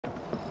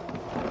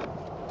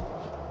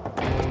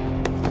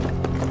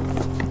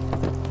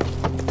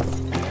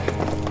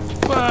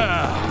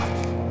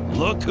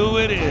look who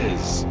it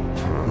is.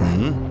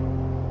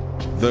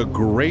 The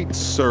great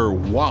Sir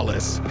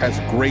Wallace has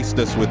graced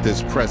us with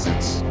his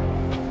presence.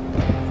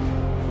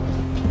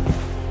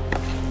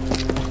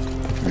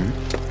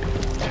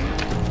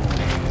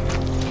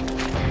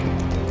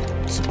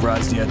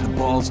 Surprised he had the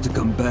balls to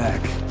come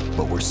back,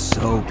 but we're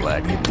so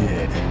glad he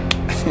did.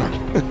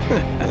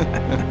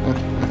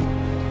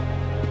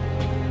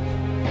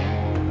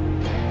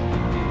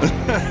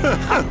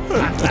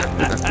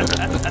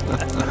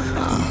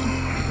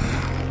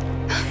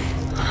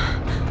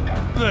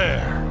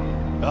 There.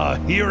 A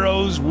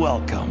hero's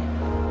welcome.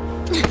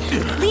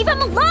 Leave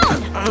him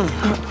alone!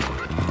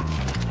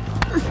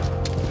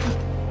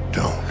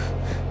 Don't.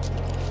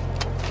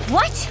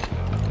 What?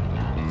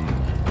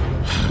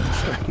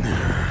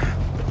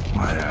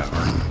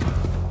 Whatever.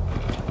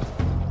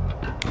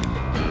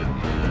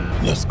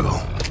 Let's go.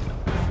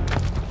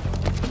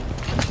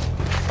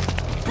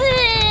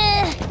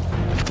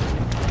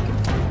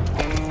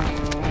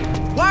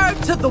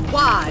 Word to the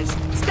wise.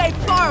 Stay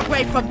far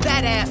away from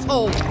that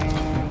asshole.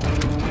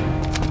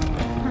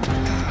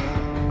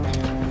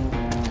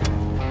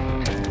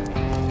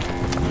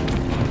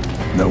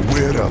 Now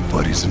where'd our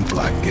buddies in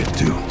black get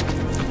to?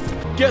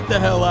 Get the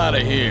hell out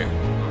of here.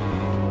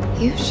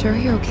 You sure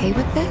you're okay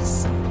with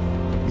this?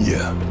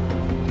 Yeah.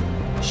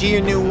 She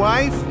your new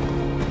wife?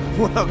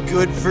 Well,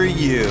 good for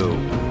you.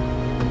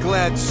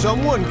 Glad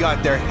someone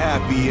got their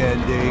happy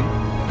ending.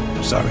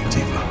 Sorry,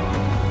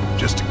 Tifa.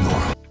 Just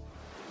ignore.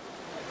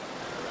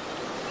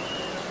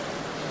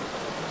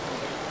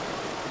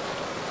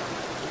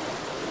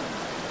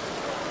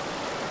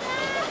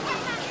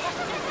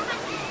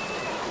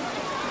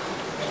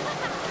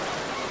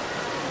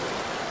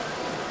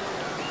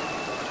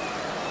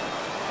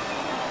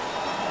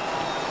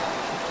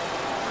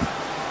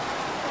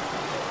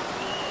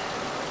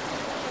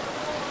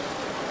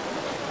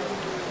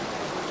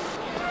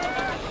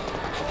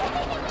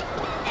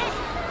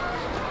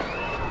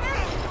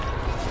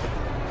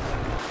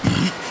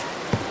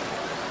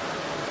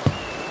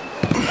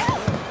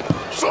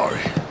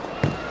 Sorry.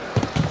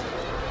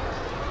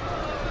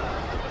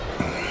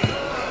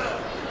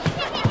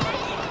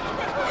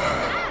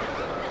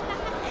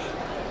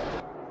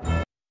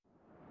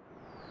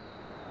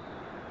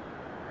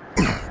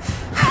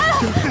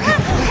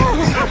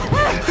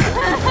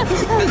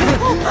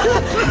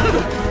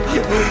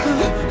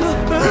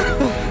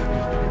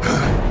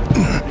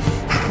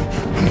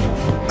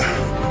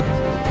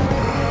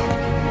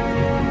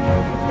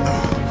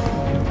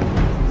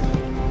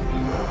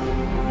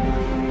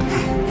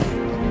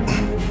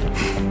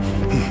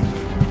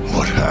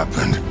 What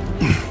happened?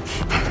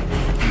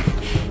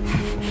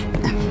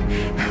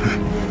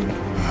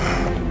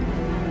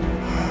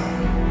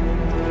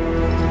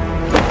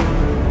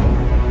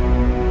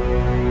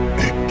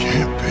 It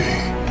can't be.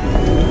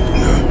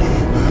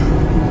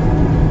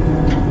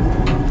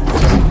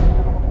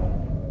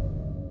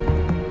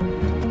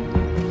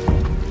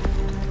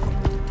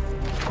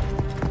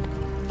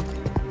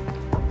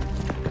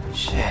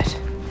 Shit.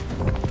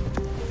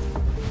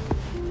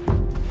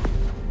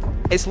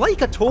 It's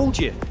like I told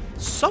you.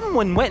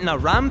 Someone went on a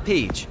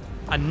rampage,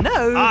 and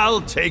now...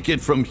 I'll take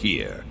it from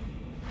here.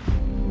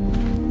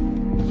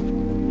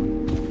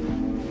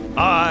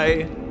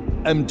 I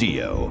am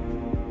Dio.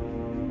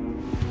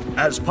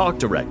 As park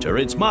director,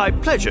 it's my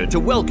pleasure to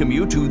welcome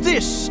you to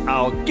this,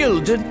 our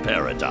gilded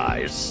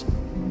paradise.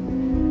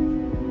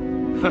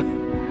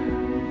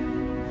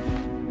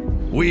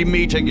 We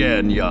meet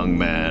again, young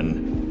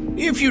man.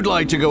 If you'd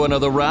like to go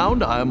another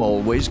round, I'm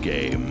always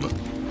game.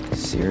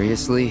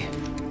 Seriously?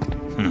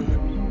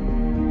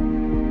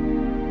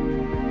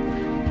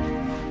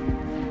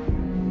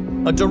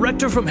 A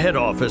director from head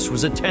office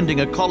was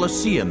attending a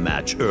Coliseum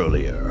match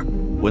earlier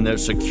when their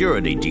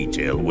security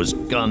detail was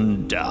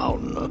gunned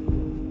down.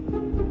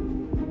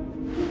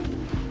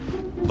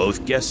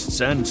 Both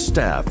guests and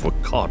staff were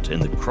caught in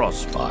the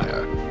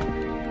crossfire.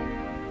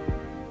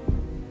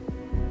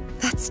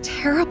 That's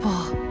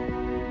terrible.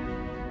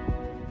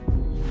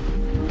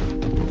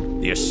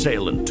 The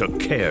assailant took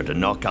care to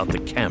knock out the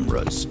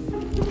cameras.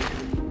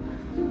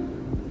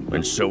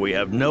 And so we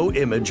have no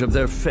image of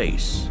their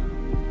face.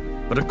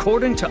 But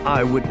according to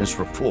eyewitness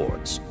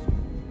reports,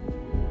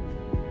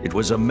 it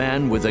was a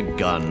man with a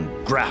gun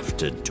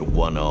grafted to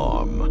one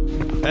arm.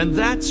 And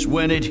that's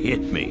when it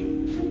hit me.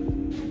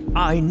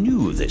 I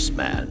knew this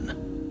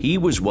man. He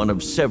was one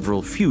of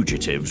several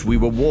fugitives we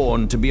were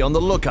warned to be on the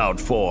lookout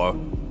for.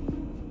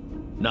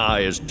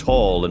 Nigh as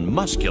tall and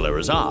muscular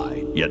as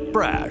I, yet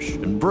brash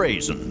and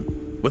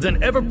brazen, with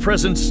an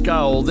ever-present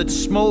scowl that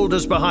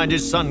smolders behind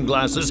his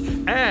sunglasses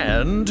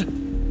and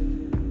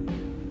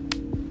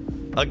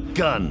a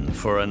gun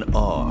for an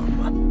arm.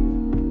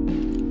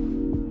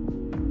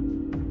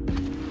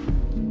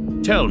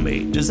 Tell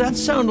me, does that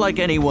sound like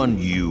anyone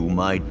you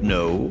might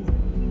know?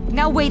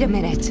 Now wait a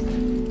minute.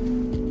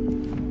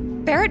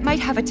 Barret might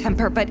have a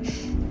temper, but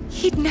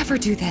he'd never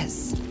do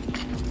this.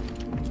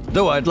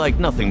 Though I'd like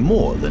nothing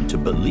more than to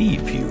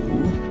believe you.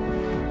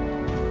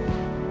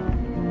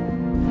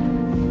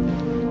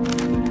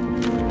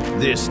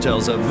 This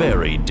tells a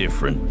very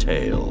different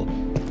tale.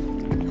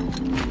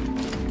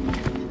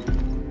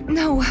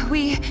 No,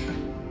 we...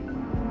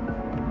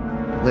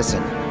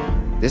 Listen,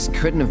 this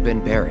couldn't have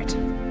been Barret.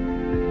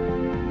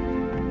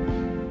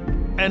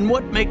 And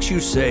what makes you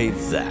say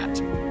that?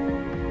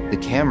 The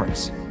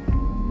cameras.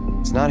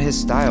 It's not his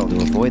style to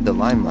avoid the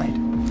limelight.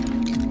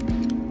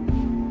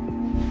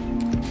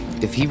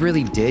 If he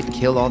really did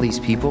kill all these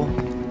people,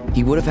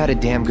 he would have had a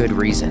damn good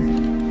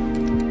reason.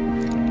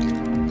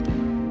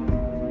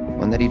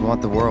 One that he'd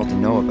want the world to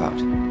know about.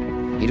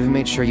 He'd have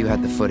made sure you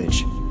had the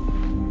footage.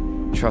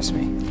 Trust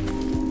me.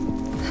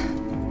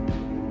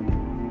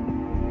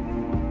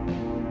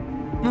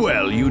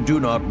 Well, you do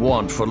not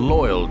want for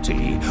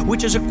loyalty,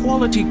 which is a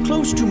quality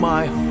close to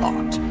my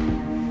heart.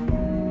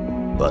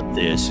 But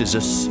this is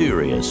a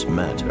serious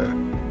matter.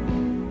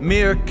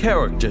 Mere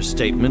character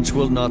statements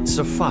will not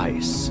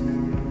suffice.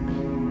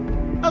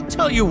 I'll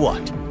tell you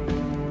what.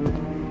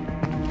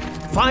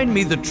 Find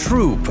me the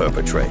true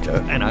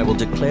perpetrator, and I will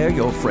declare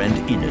your friend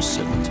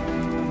innocent.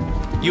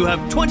 You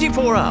have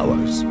 24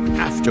 hours,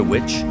 after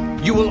which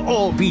you will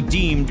all be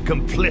deemed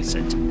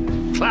complicit,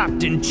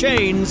 clapped in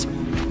chains,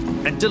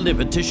 and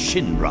delivered to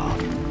Shinra.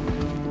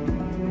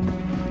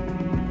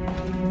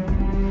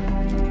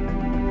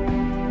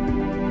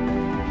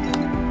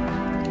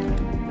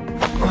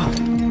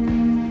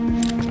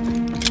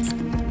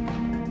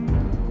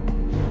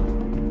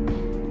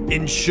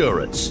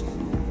 Insurance.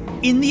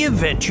 In the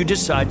event you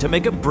decide to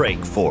make a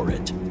break for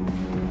it.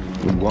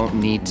 We won't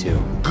need to.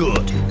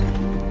 Good.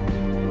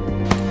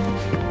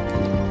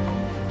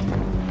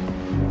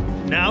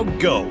 Now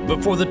go,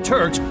 before the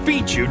Turks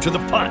beat you to the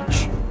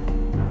punch.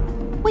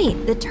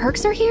 Wait, the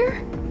Turks are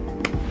here?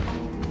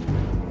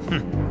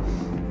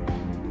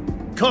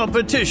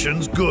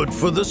 Competition's good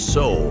for the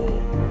soul.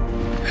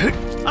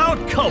 Our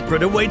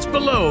culprit awaits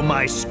below,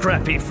 my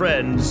scrappy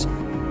friends.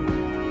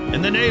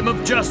 In the name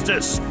of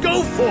justice,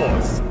 go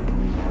forth!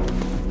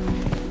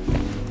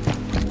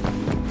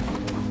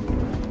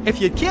 If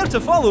you'd care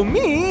to follow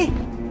me,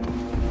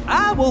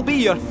 I will be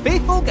your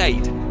faithful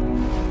guide.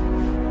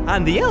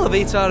 And the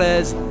elevator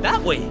is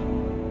that way.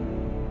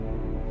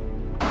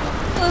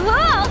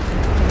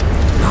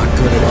 Not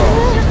good at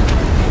all.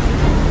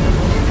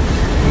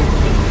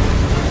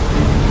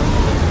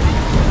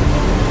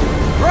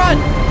 Run!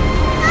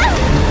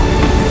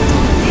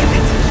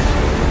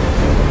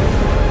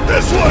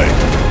 This way!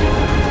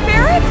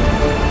 Barret?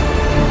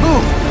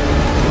 Move!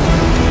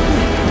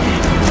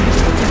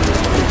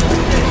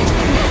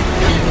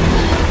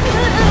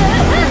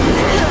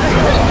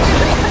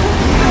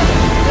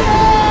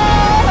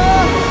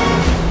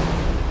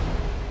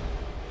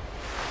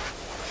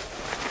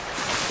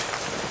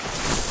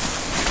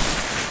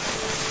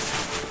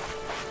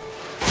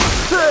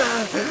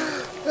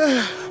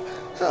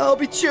 I'll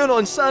be chewing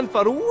on sand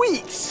for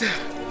weeks.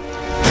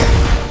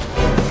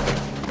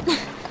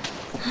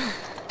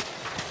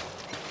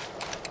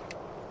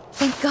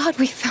 Thank God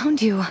we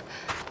found you.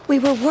 We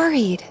were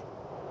worried.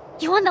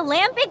 You on the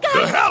lamp, big The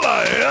guy? hell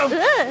I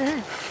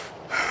am!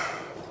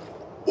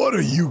 What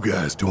are you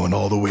guys doing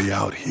all the way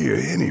out here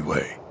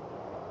anyway?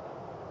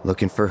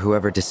 Looking for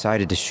whoever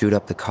decided to shoot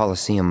up the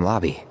Coliseum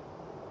lobby.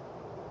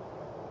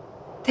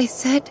 They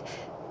said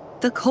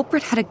the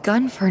culprit had a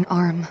gun for an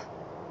arm.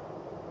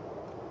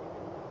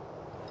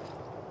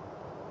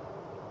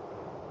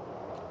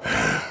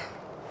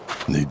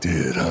 They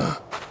did, huh?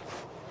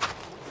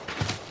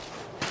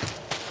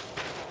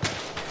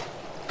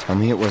 Tell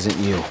me it wasn't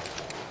you.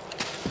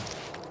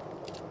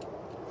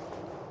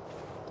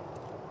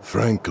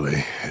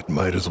 Frankly, it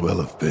might as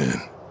well have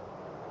been.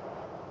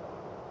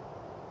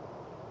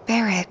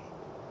 Barret,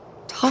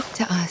 talk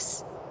to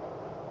us.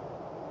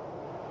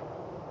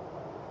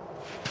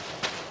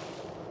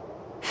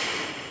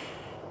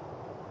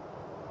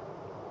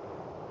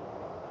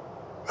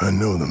 I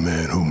know the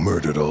man who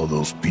murdered all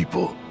those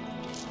people.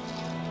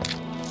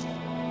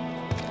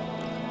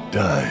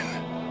 Dyne.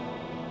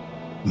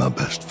 My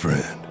best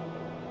friend.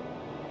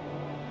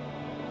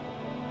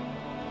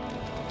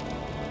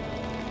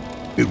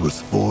 It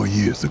was 4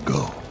 years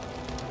ago.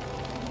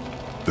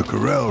 The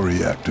Corral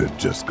reactor had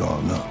just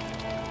gone up.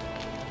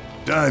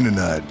 Dyne and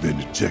I had been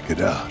to check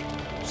it out,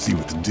 see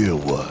what the deal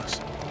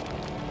was.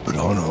 But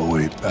on our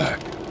way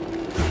back...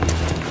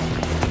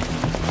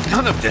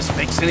 None of this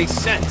makes any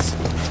sense.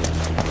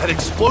 That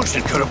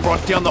explosion could have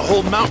brought down the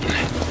whole mountain.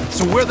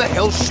 So where the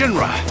hell's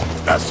Shinra?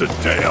 That's a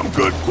damn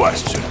good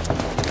question.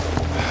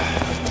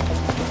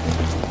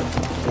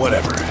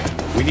 Whatever.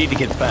 We need to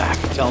get back.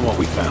 Tell them what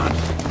we found.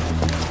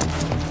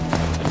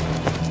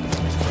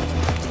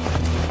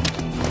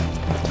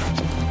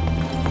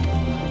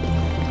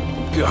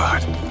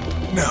 God,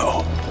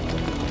 no.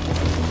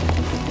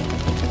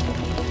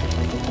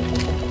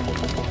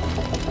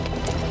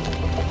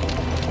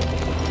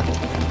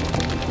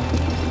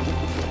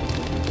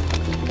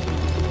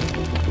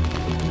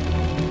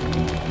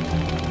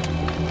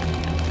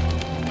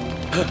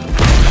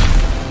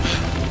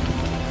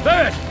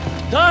 Barret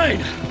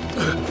Dyne!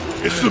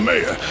 It's the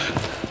mayor.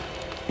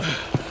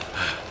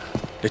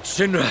 It's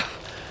Shinra.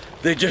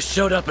 They just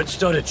showed up and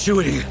started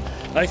shooting.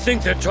 I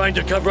think they're trying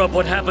to cover up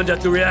what happened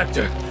at the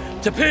reactor.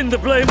 To pin the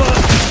blame on...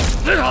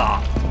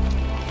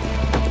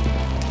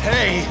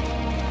 Hey!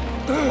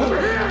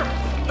 Over here!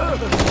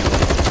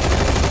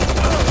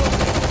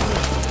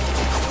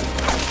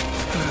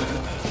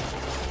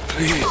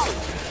 Please.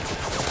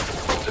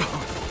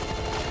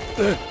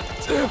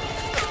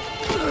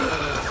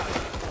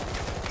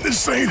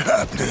 This ain't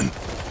happening.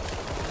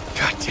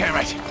 God damn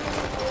it.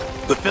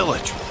 The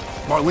village.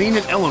 Marlene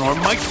and Eleanor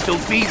might still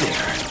be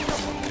there.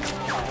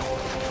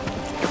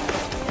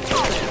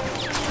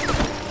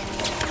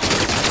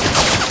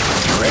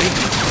 You ready?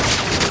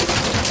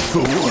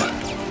 For what?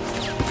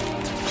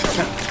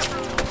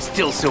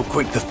 Still so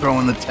quick to throw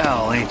in the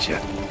towel, ain't you?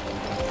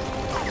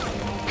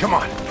 Come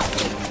on.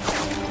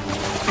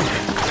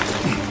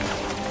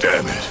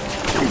 Damn it.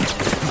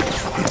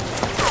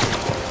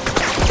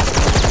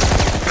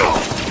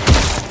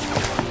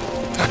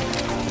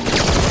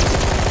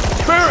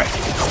 Barret!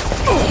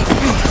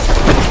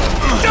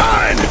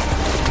 Dyne!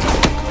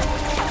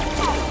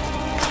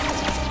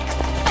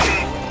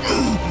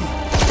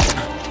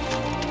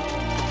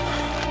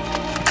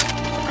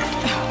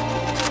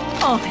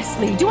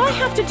 Honestly, do I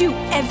have to do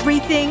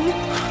everything?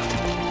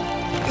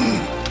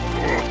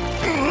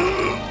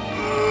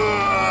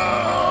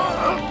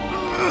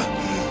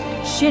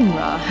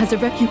 Shinra has a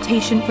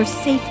reputation for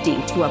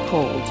safety to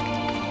uphold,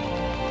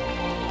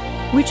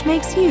 which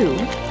makes you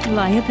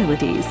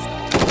liabilities.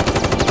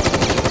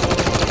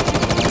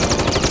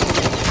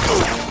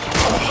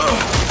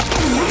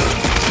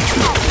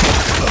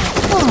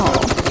 Oh,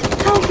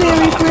 how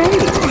very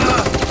brave.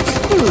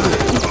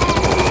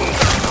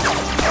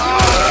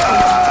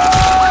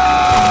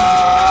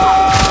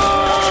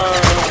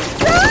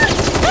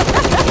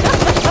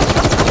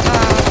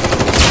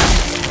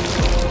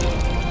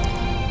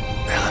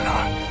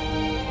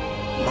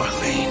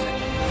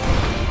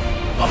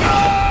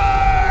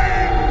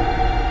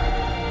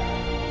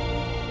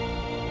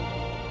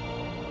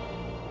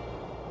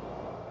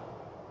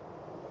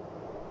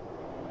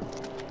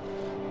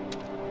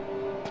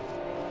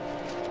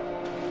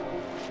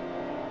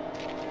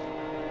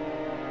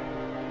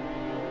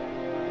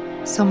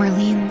 So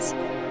Marlene's...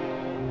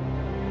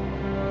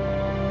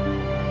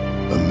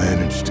 I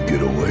managed to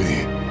get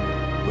away,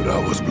 but I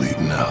was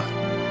bleeding out.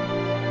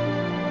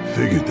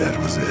 Figured that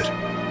was it.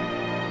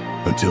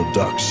 Until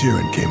Doc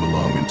Sheeran came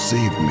along and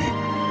saved me.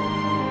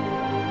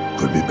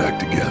 Put me back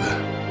together.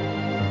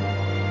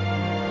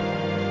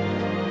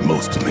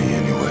 Most of me,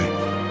 anyway.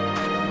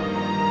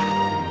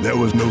 There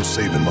was no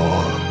saving my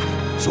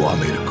arm, so I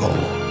made a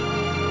call.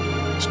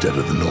 Instead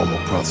of the normal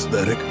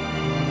prosthetic,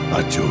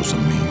 I chose a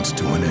means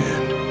to an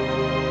end.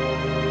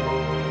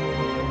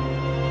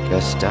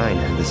 Guess Dyne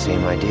had the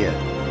same idea.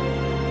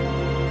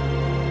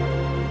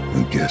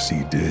 I guess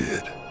he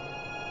did.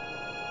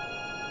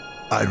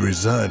 I'd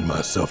resigned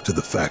myself to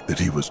the fact that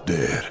he was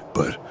dead,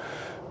 but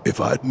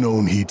if I'd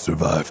known he'd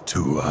survive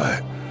too,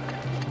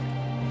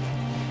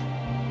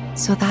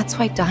 So that's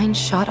why Dyne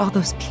shot all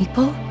those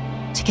people?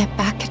 To get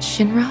back at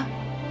Shinra?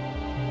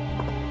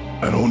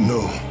 I don't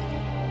know.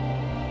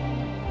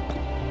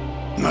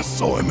 And I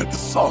saw him at the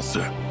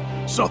saucer.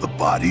 Saw the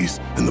bodies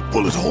and the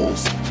bullet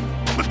holes.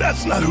 But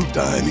that's not who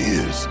Dyne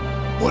is.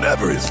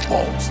 Whatever his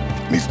faults,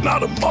 he's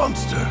not a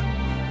monster.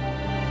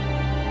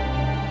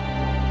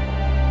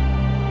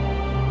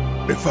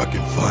 If I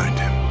can find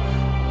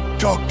him,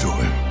 talk to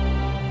him,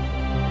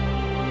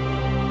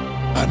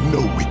 I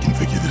know we can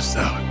figure this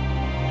out.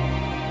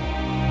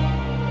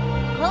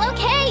 Well,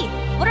 okay.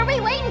 What are we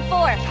waiting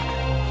for?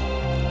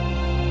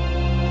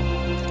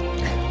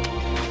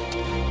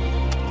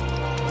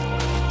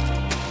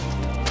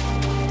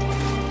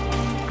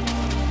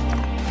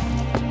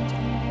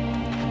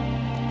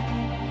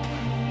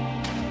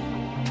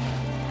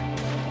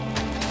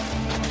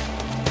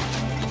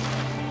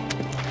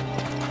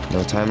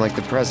 No time like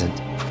the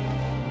present.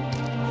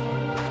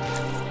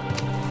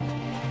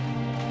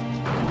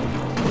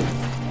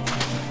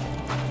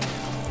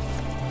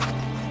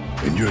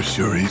 And you're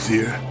sure he's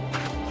here?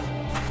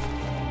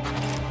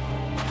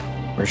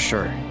 We're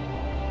sure.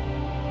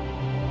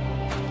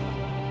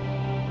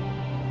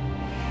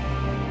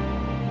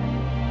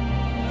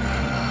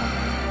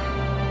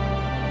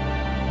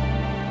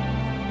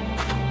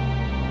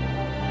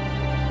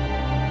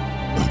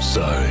 I'm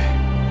sorry,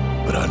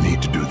 but I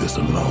need to do this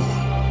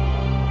alone.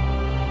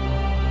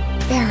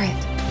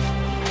 Barret.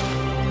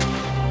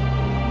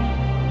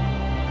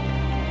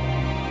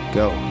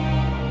 Go.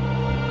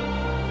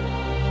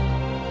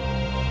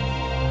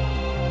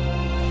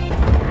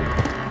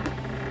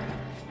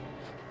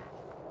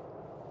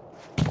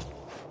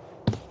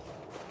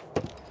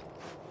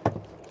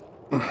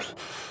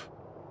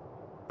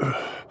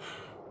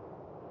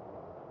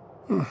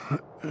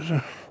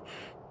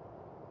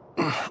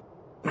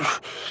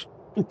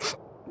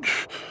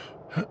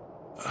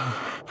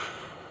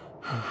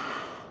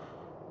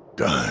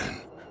 Dyne,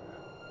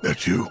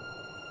 that you?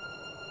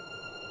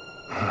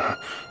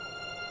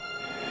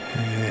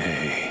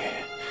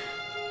 Hey.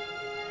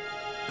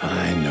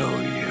 I know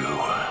you.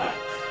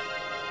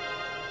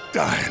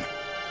 Dyne,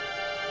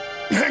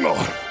 Hang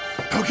on.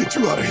 I'll get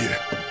you out of here.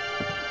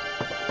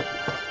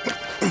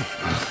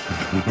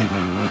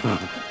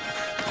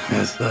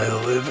 As I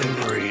live and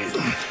breathe,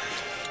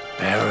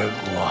 Barret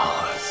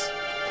Wallace.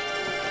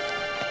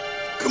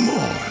 Come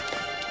on.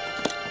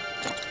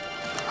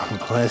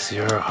 Bless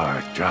your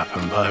heart,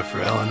 dropping by for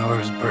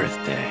Eleanor's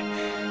birthday.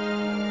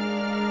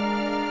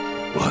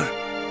 What?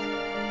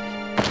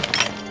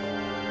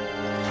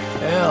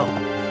 Hell,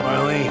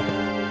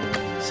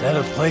 Marlene, set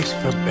a place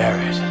for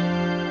Barret.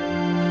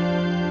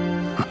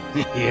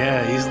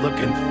 Yeah, he's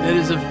looking fit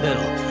as a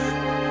fiddle.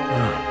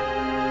 Oh,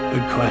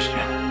 good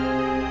question.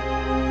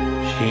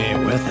 She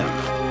ain't with him.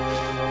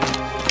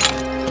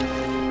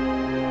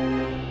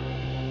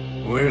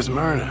 Where's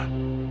Myrna?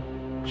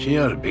 She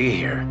ought to be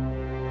here.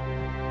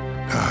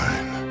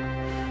 Dyne.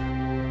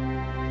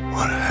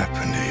 What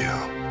happened to you?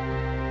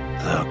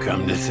 Though,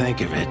 come to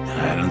think of it,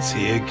 I don't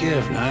see a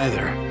gift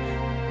neither.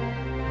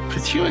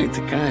 But you ain't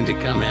the kind to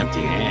come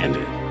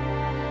empty-handed.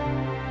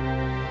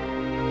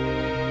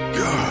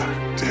 God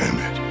damn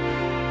it.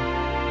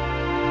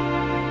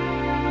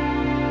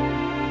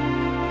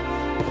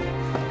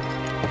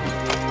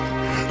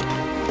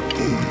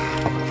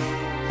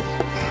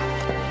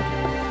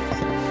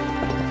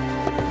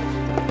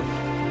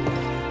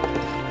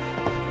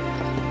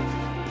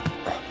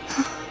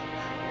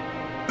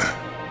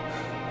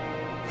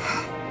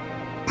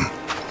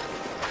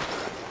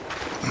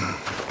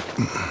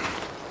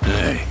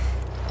 Hey.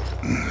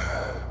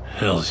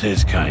 Hell's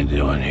his kind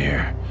doing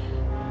here?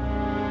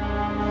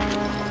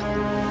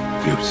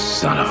 You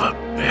son of a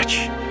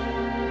bitch.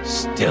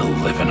 Still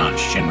living on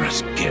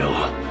Shinra's Gill.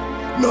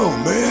 No,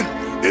 man.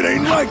 It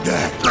ain't like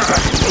that.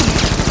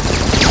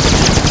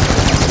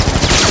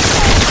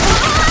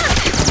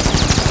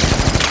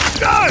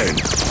 Dyne!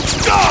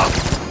 Stop!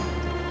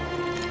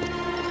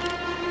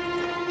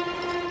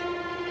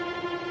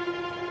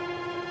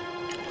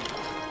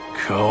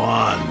 Go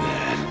on,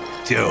 then.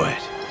 Do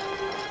it.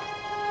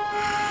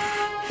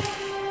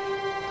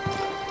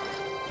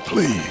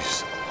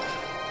 Please.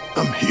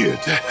 I'm here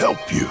to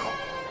help you.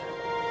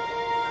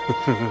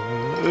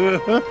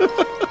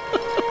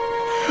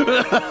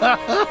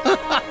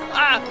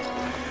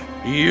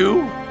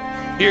 You?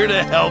 Here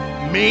to help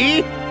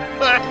me?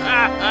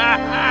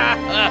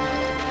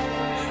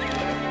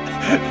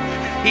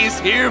 He's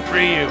here for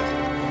you.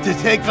 To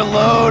take the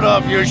load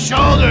off your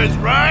shoulders,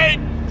 right?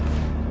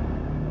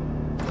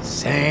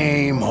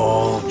 Same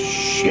old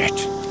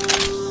shit.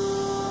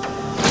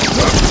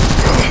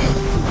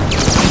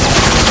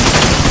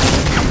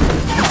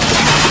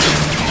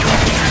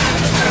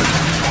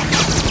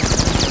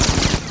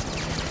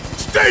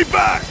 Stay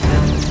back!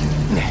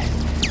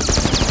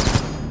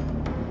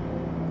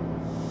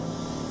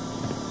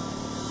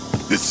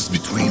 This is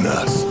between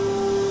us.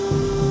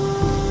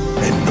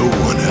 And no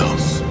one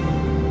else.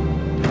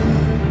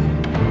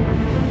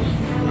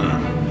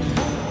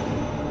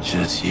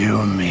 Just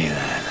you and me,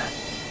 then.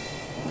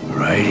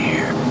 Right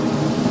here.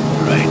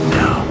 Right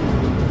now.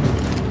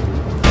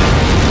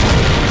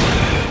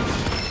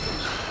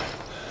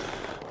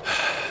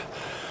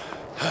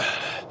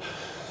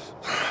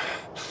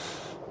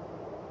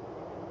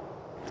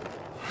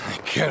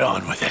 Get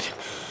on with it.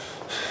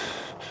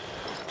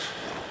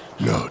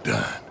 No,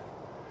 Dyne.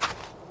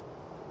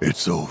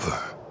 It's over.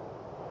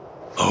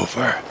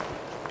 Over?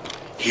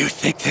 You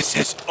think this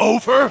is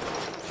over?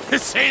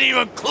 This ain't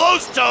even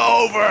close to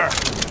over!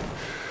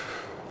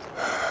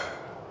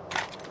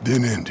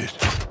 Then end it.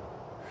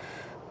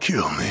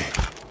 Kill me.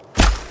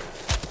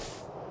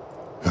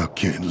 I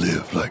can't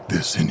live like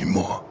this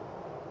anymore.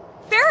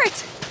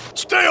 Barret!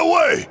 Stay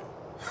away!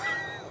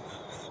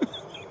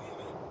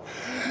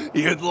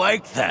 You'd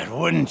like that,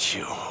 wouldn't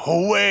you?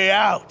 A way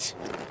out.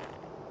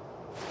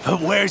 But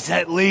where's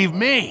that leave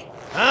me?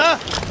 Huh?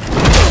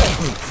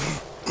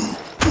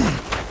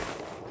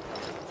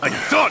 I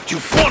thought you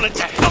wanted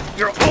to help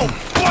your own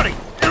buddy!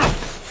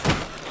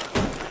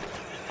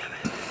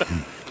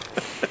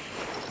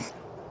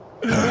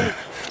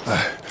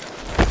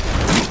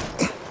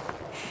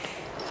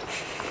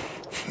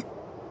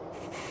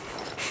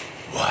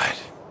 What?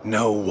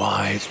 No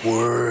wise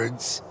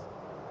words?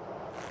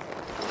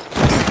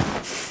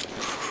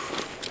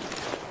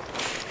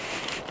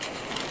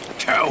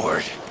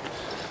 Coward.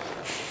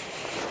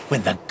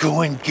 When the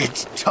going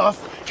gets tough,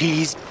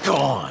 he's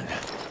gone.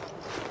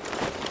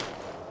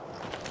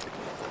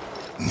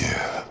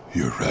 Yeah,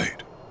 you're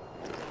right.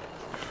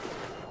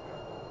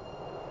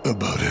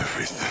 About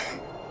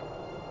everything.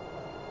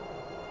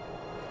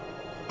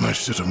 I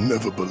should have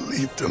never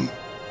believed him.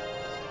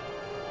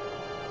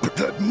 But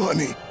that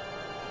money...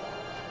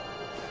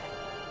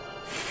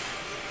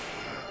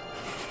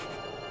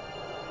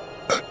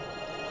 I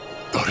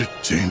thought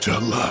it'd change our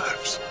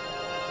lives.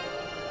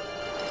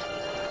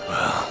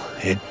 Well,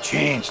 it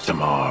changed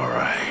them all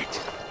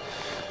right.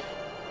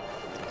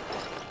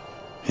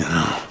 You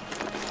know,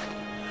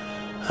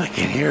 I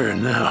can hear her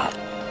now.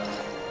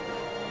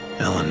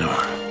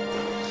 Eleanor.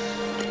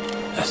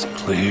 As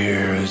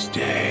clear as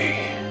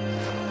day.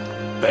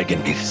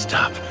 Begging me to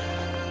stop.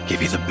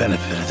 Give you the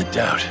benefit of the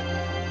doubt.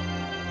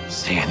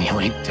 saying you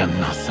ain't done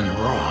nothing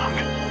wrong.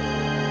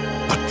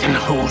 But then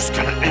who's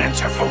gonna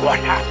answer for what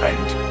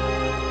happened?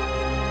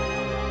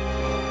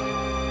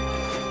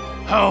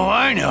 Oh,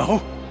 I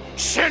know.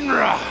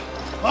 Shinra!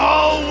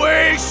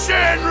 Always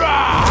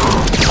Shinra!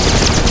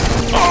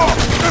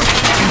 Oh!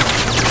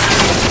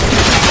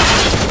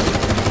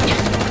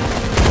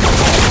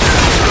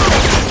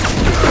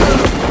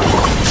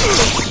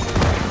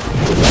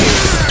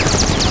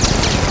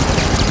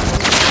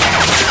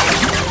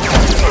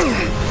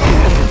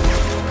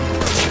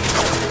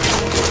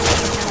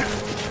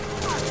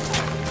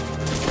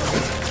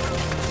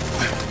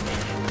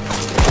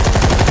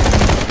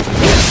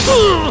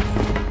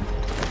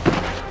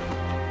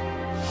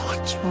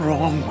 What's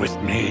wrong with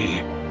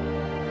me?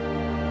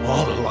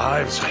 All the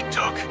lives I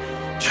took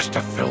just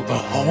to fill the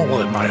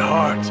hole in my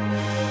heart.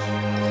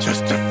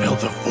 Just to fill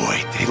the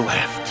void they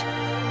left.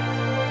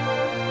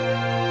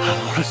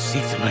 I want to see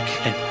them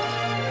again,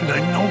 and I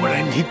know what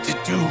I need to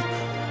do,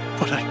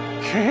 but I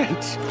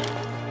can't.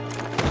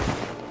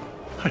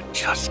 I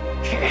just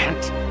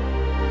can't.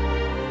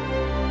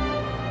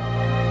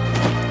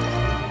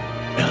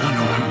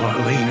 Eleanor and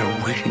Marlene are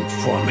waiting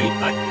for me,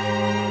 but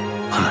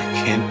I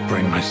can't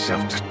bring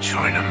myself to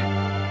join them.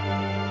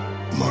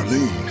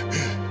 Marlene,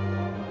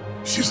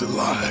 she's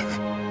alive.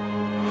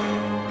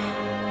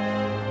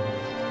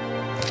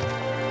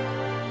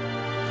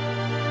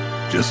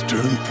 Just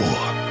turned 4.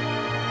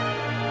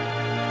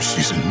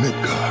 She's in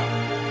Midgar.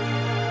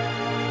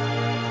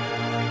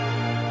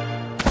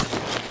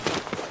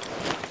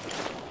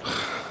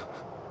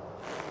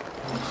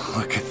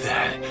 Look at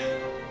that.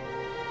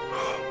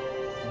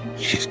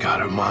 She's got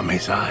her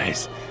mommy's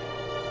eyes.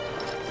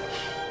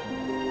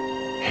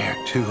 Hair,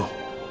 too.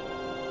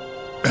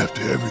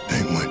 After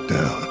everything went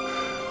down,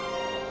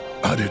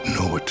 I didn't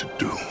know what to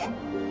do.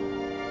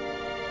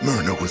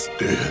 Myrna was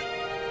dead.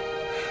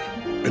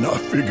 And I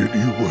figured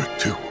you were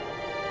too.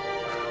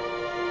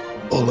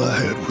 All I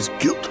had was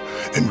guilt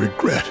and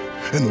regret,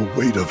 and the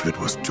weight of it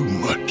was too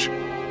much.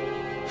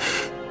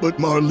 But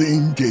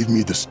Marlene gave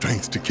me the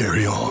strength to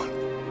carry on.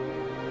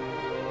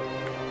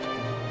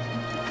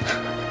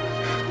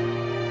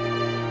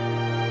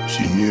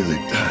 She nearly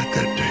died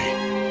that day.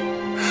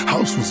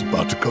 House was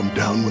about to come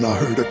down when I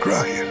heard her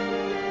crying.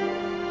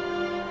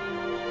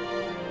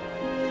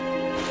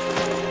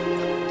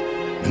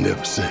 And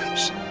ever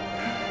since,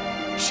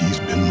 she's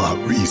been my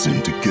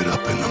reason to get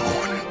up in the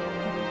morning.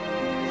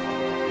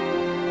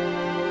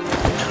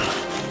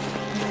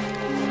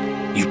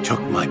 You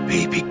took my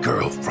baby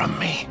girl from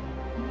me.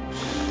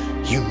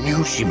 You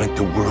knew she meant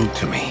the world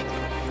to me.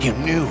 You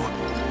knew,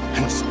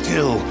 and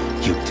still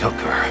you took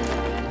her.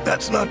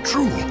 That's not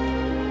true.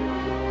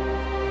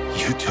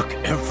 You took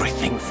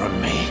everything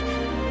from me.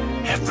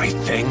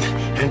 Everything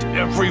and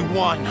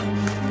everyone.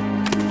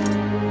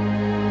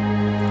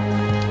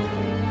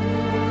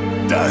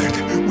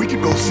 Dyne, we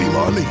could go see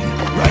Marlene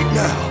right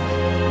now.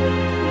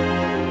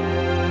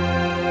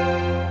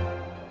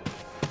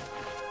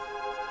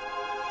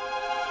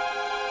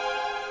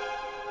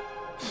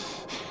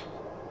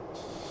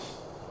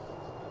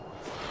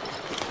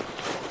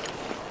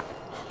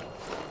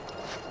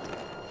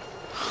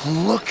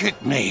 Look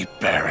at me,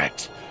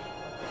 Barret.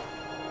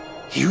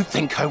 You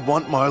think I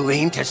want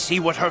Marlene to see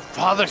what her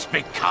father's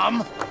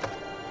become?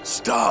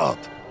 Stop!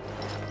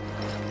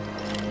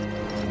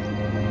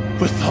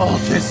 With all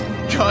this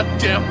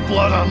goddamn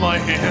blood on my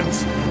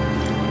hands,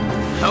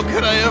 how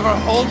could I ever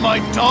hold my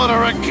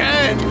daughter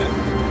again?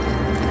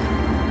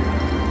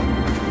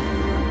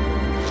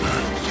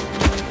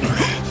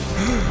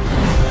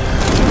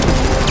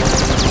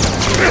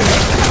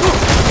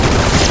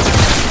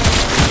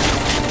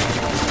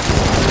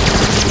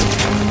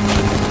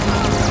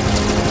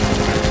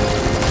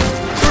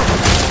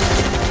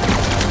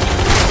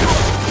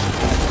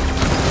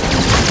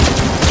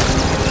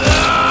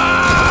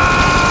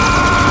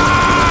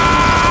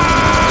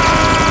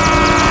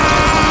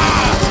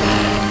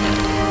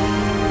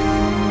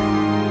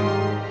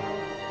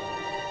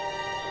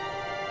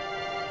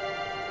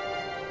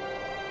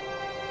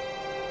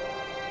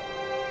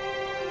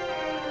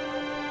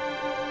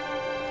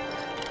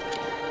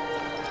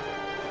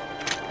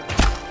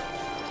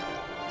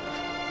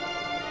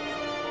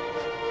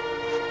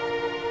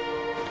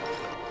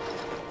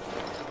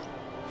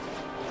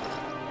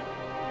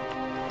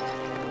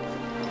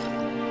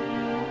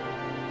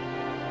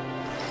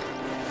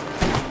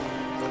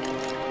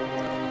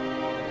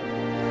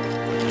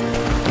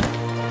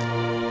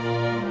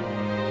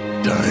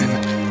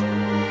 Dyne.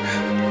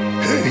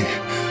 Hey.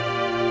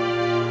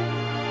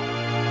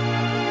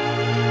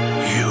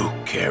 You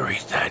carry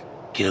that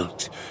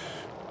guilt,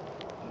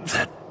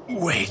 that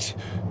weight.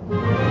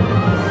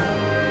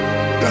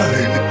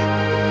 Dyne.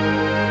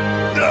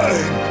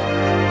 Dyne.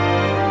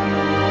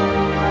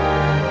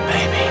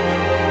 Baby,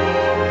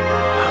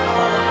 I'm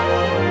home.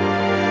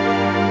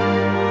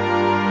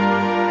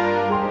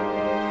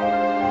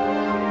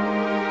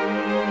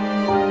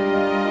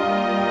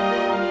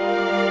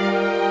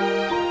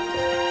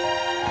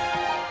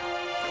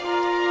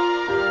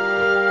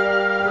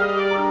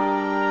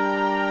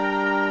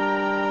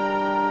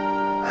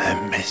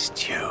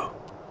 missed you.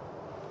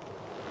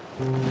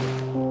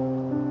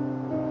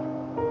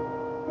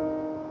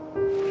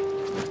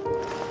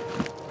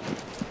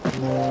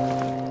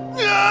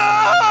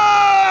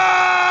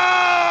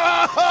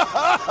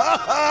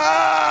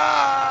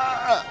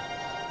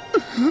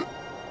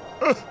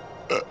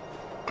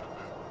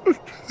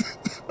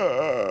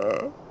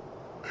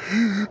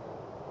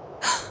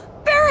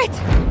 Barret!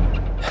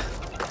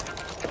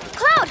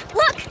 Cloud,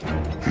 look!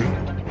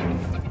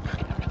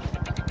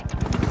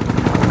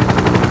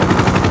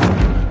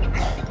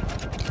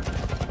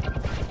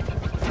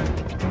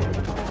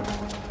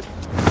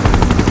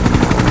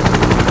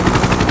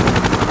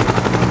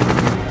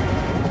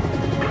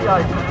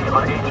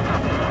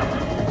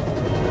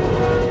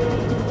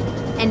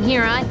 And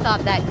here I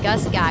thought that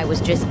Gus guy was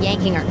just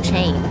yanking our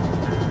chain.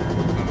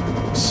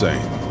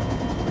 Same.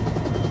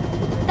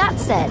 That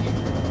said,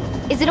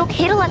 is it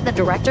okay to let the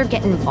director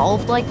get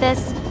involved like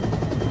this?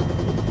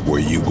 Were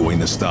you going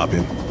to stop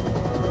him?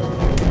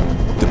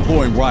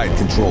 Deploying riot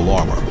control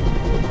armor.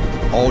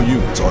 All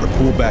units are to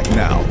pull back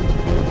now.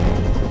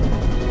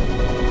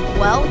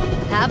 Well,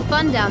 have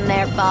fun down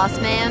there, boss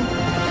man.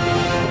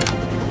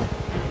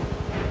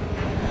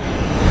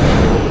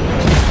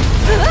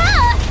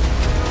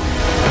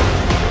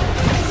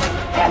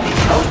 Happy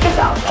coast is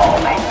out,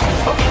 Paul-Man.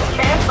 Booking's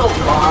canceled,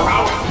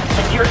 Paul-Man.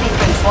 Security's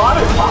been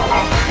slaughtered,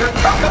 Paul-Man. Your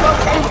truck about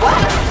 10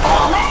 weapons,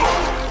 Paul-Man.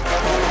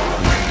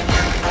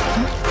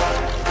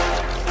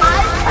 I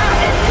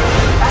counted,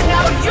 and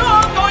now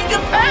you're going to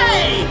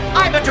pay!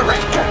 I'm a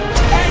director,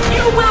 and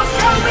you will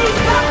show me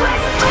some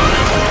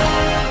respect!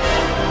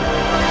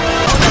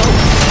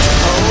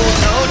 Oh,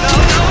 no, no,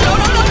 no, no,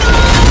 no, no, no!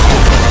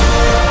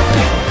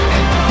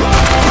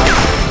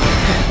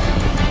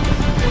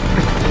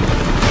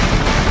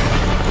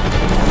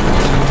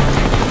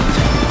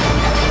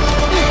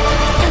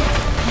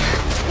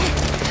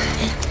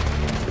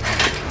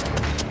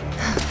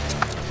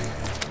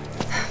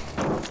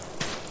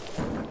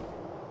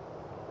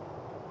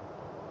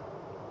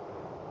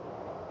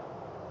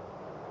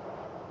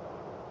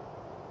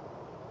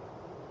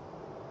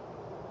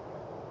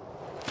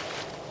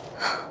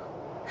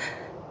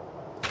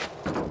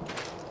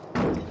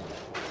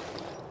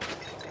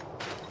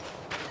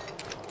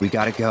 We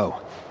gotta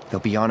go. They'll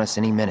be on us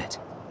any minute.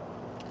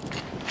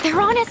 They're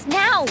on us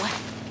now!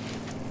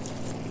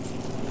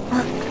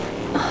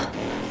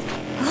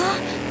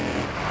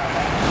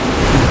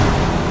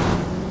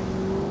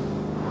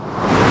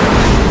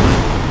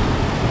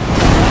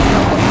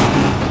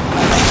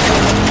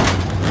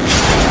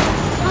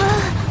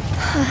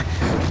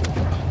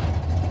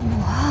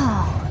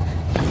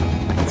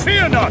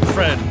 Fear not,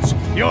 friends!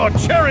 Your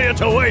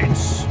chariot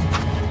awaits!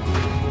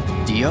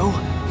 Dio?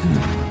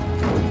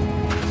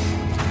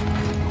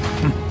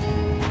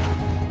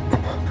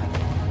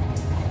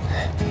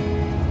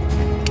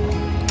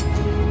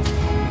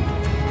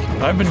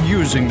 I've been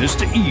using this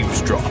to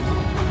eavesdrop.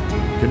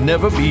 Can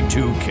never be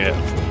too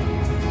careful.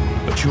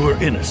 But you were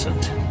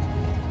innocent,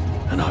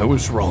 and I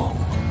was wrong.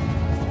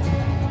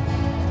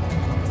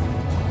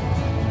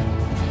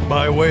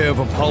 By way of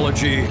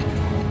apology,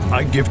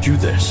 I gift you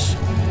this.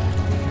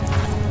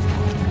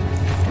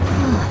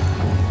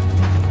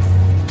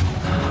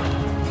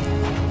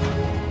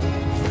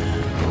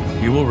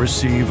 You will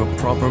receive a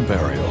proper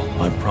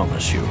burial, I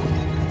promise you.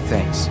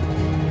 Thanks.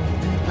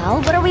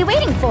 Well, what are we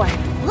waiting for?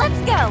 Let's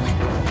go!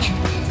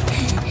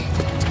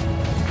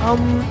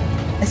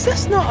 Is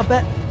this not a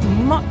bit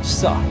much,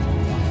 sir?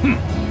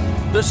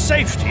 The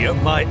safety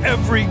of my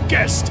every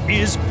guest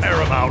is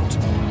paramount.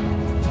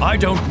 I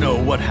don't know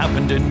what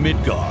happened in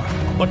Midgar,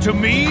 but to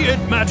me it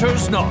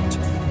matters not.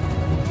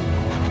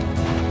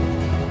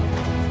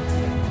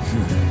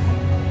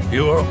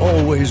 You are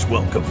always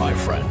welcome, my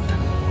friend.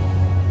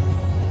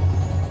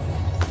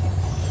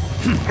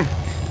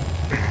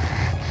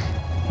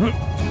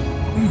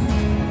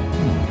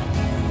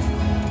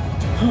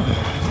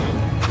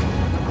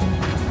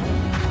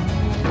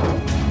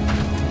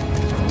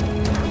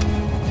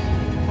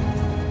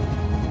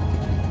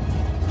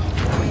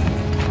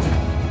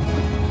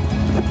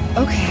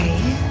 Okay.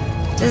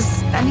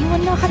 Does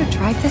anyone know how to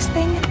drive this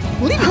thing?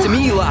 Leave it to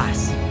me,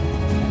 lass.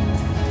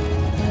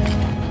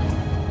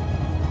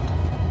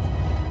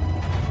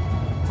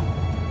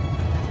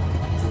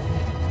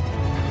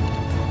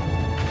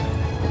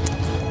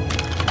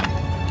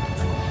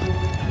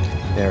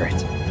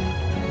 Barret.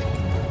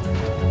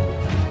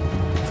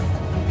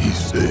 He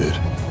said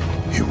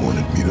he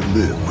wanted me to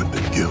live with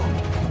the guilt.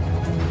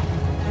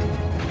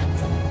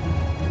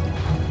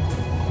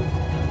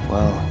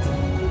 Well,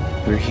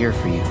 we're here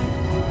for you.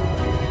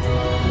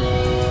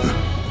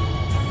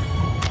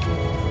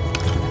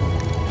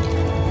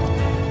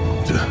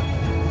 To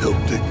help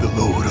take the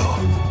load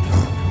off.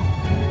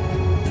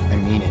 I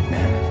mean it,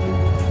 man.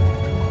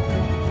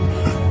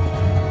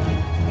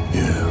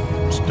 Yeah,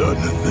 I'm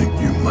starting to think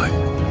you might.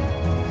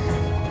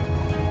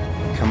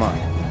 Come on.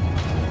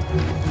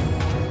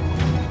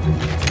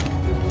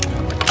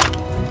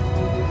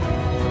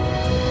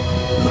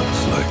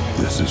 Looks like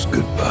this is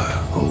goodbye,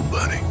 old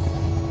buddy.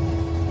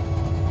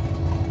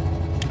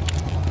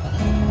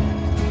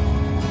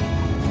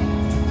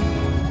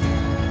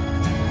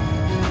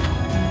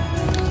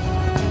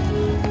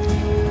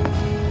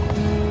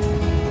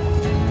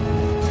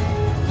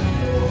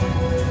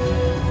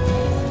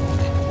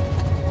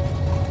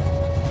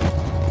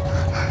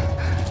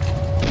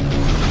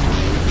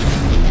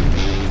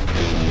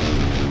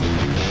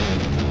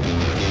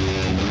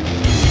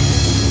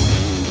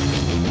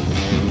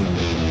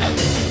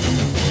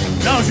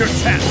 your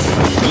chance.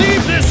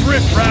 Leave this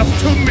riffraff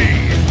to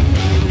me.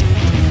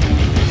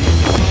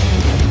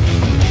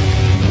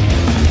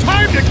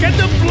 Time to get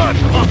the blood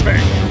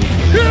pumping.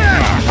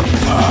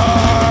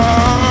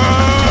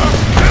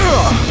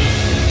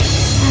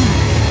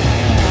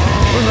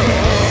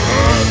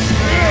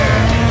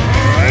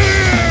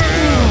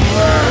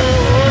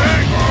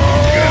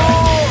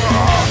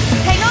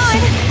 Hang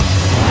on!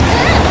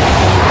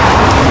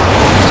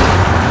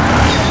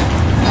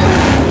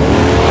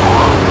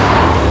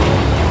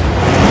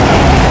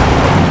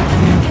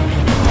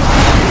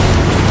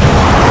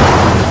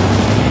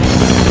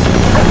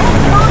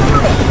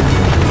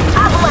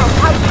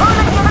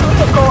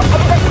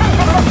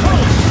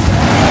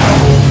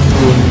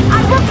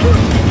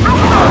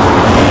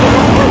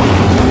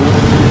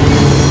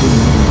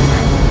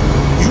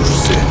 You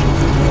said.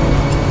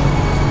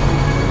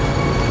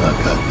 I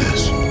got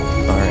this.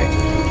 All right.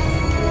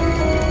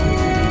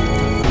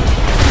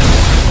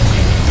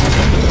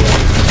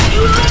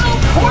 You little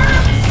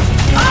corpse!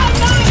 I'm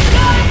not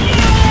done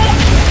yet!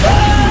 Oh!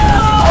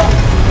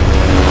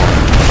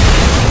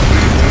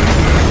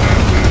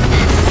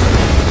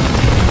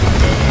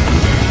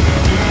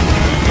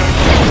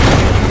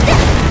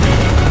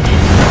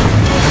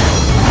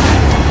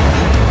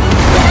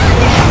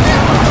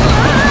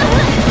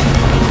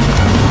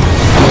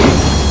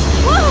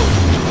 Whoa!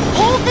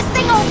 Hold this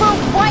thing over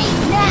right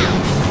now!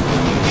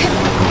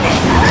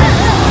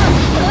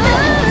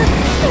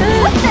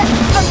 What the?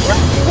 Are you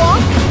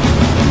drunk?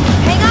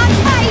 Hang on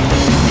tight!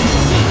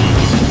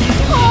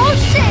 Oh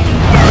shit!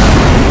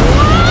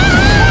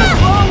 What's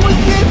wrong with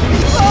this?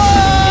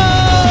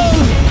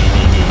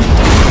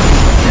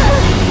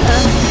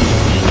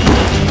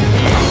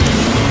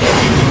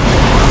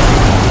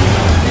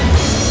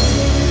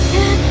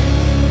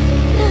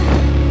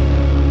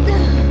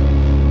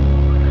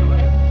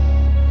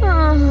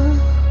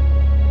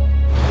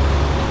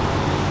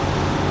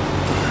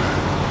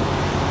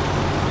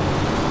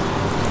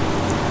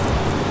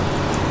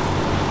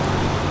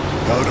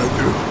 How'd I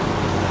do?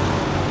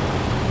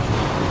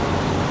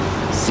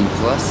 C+?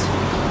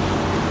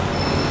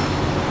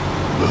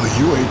 Well,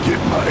 you ain't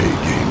getting my A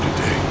game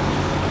today.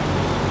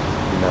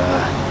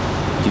 Nah,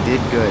 you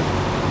did good.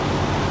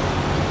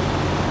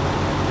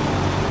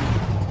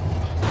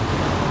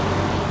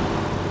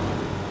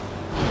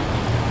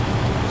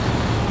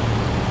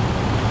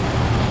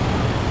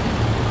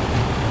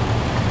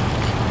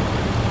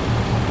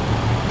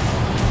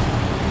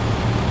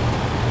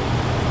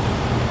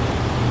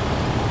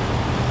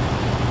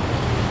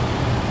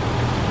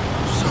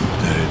 Some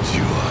dads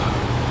you are.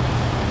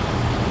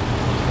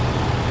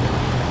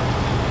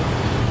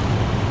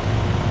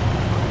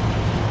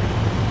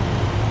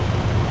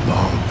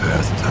 Long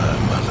past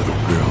time my little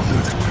girl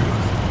knew the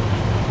truth.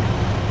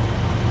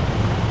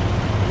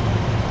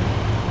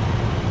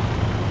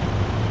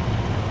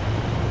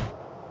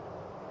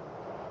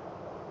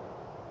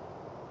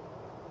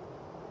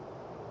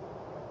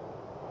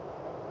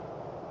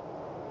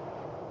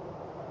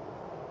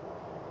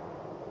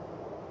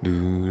 Do